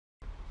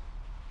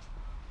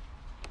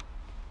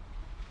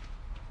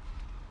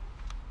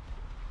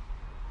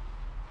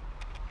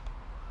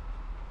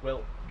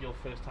Will, your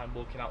first time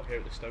walking out here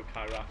at the SToK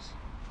Cae Ras,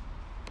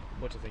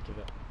 what do you think of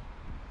it?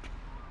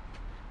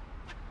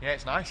 Yeah,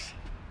 it's nice.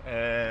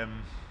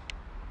 I'm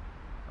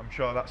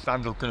sure that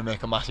stand's going to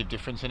make a massive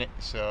difference in it.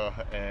 So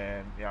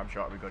yeah, I'm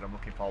sure it'll be good. I'm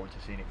looking forward to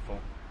seeing it full.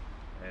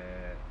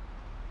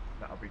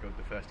 That'll be good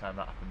the first time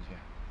that happens. Yeah.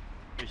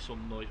 With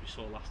some noise we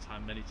saw last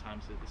time, many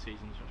times the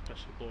season,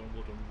 especially Boyle and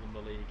Woodham won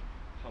the league.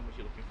 How much are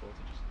you looking forward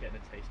to just getting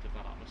a taste of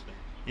that atmosphere?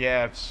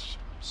 Yeah, I've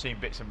seen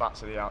bits and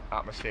bats of the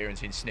atmosphere and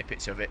seen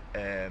snippets of it,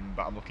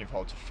 but I'm looking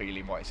forward to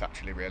feeling what it's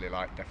actually really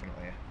like.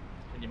 Definitely. Yeah.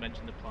 And you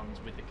mentioned the plans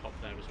with the COP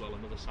there as well.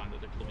 Another sign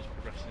that the club is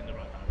progressing in the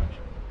right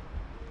direction.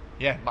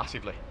 Yeah,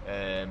 massively.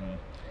 I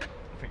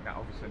think that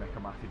obviously make a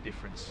massive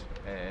difference.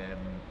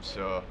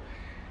 So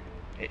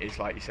it is,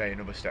 like you say,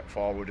 another step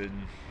forward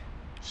and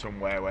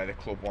somewhere where the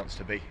club wants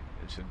to be.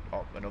 It's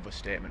another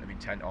statement of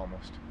intent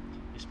almost.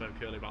 You spoke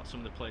earlier about some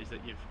of the players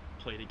that you've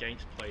played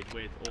against, played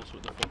with, also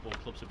at the football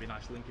clubs. It'd be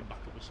nice linking back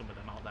up with some of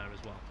them out there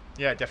as well.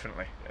 Yeah,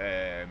 definitely.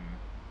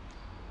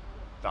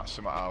 That's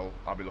something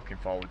I'll be looking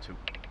forward to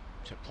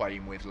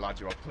playing with lads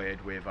who I've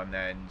played with, and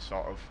then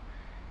sort of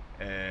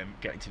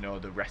getting to know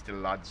the rest of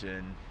the lads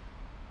and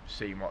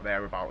seeing what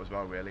they're about as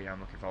well. Really, I'm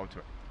looking forward to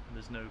it. And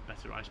there's no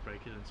better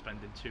icebreaker than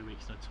spending 2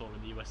 weeks on a tour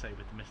in the USA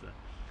with the Mister.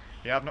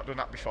 Yeah, I've not done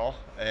that before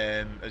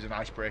as an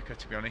icebreaker,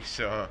 to be honest.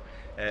 So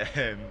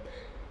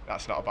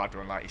that's not a bad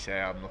one, like you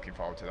say. I'm looking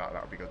forward to that.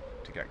 That'll be good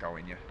to get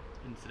going. Yeah.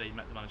 And today you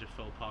met the manager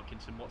Phil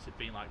Parkinson. What's it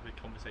been like with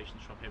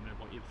conversations from him and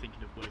what you're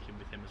thinking of working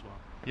with him as well?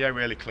 Yeah,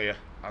 really clear.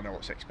 I know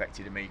what's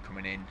expected of me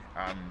coming in,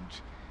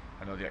 and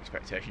I know the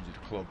expectations of the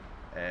club.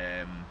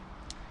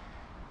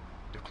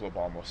 The club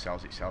almost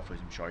sells itself, as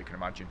I'm sure you can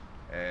imagine,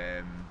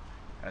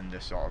 and the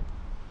sort of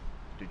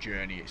the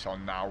journey it's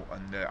on now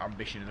and the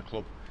ambition of the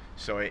club.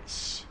 So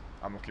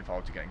I'm looking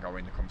forward to getting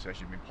going. The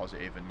conversation's been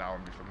positive, and now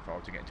I'm just looking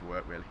forward to getting to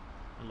work really.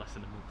 In less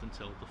than a month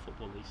until the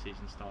Football League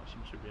season starts, you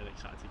must be really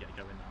excited to get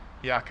going now.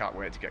 Yeah, I can't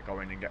wait to get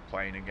going and get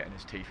playing and getting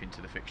his teeth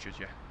into the fixtures.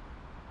 Yeah.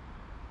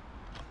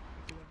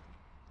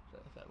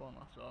 Take one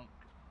last one.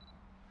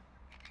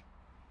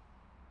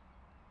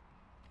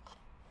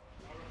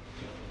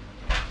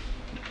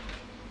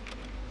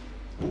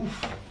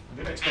 Oof, I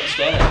didn't expect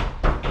that.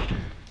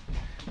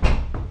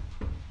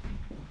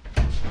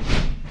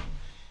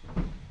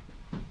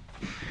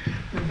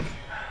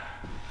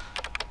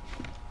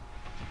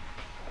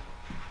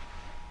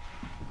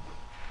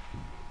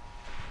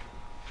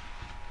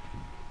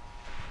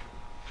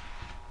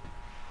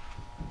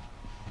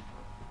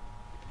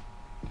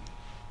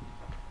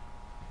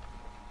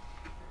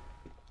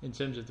 In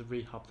terms of the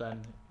rehab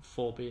then,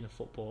 for being a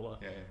footballer,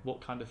 Yeah.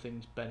 what kind of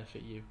things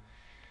benefit you?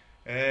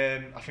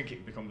 I think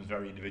it becomes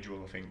very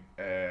individual. I think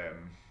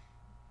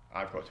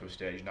I've got to a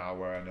stage now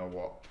where I know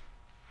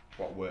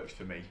what works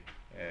for me,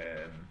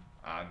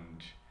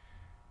 and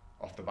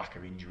off the back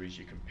of injuries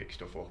you can pick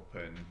stuff up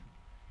and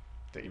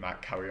that you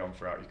might carry on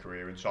throughout your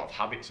career, and sort of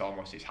habits,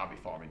 almost it's habit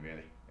forming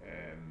really.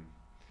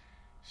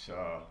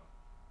 So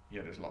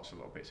yeah, there's lots of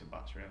little bits and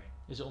bats really.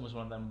 Is it almost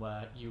one of them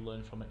where you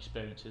learn from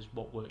experiences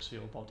what works for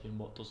your body and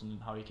what doesn't,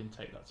 and how you can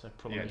take that to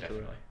prolong your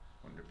career?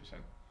 100%.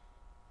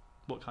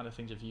 What kind of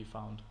things have you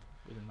found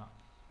within that?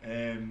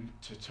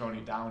 To tone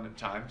it down at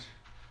times.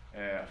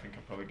 I think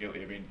I'm probably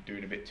guilty of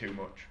doing a bit too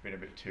much, being a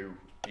bit too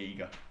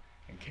eager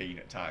and keen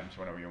at times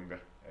when I was younger,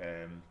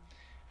 and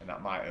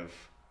that might have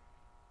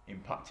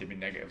impacted me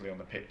negatively on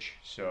the pitch.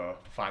 So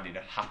finding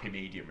a happy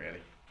medium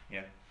really.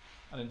 Yeah.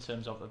 And in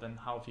terms of that then,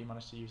 how have you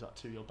managed to use that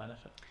to your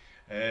benefit?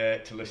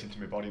 To listen to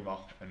my body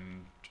more,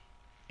 and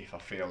if I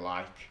feel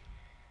like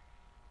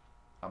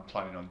I'm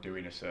planning on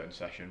doing a certain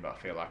session but I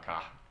feel like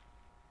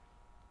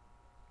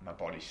my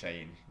body's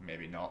saying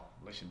maybe not,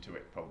 listen to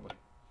it probably.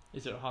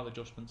 Is it a hard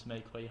adjustment to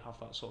make where you have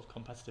that sort of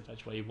competitive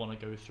edge where you want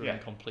to go through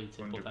and complete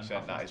it? 100%, but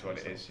then that is what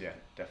it is, yeah,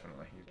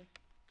 definitely.